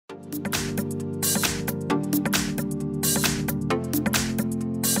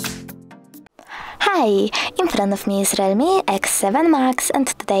Hi! In front of me is REALME X7 Max, and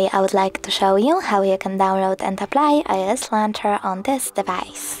today I would like to show you how you can download and apply iOS Launcher on this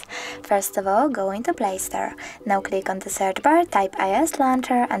device. First of all, go into Play Store. Now click on the search bar, type iOS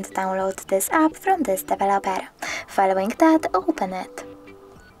Launcher and download this app from this developer. Following that, open it.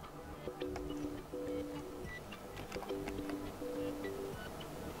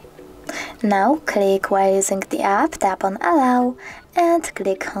 Now click while using the app, tap on Allow and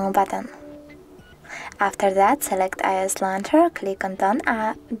click Home button. After that, select iOS Launcher, click on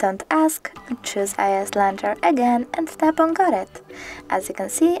Don't Ask, choose iOS Launcher again and tap on Got it. As you can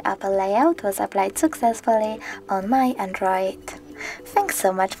see, Apple layout was applied successfully on my Android. Thanks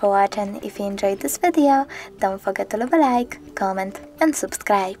so much for watching. If you enjoyed this video, don't forget to leave a like, comment and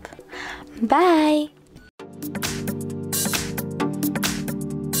subscribe. Bye!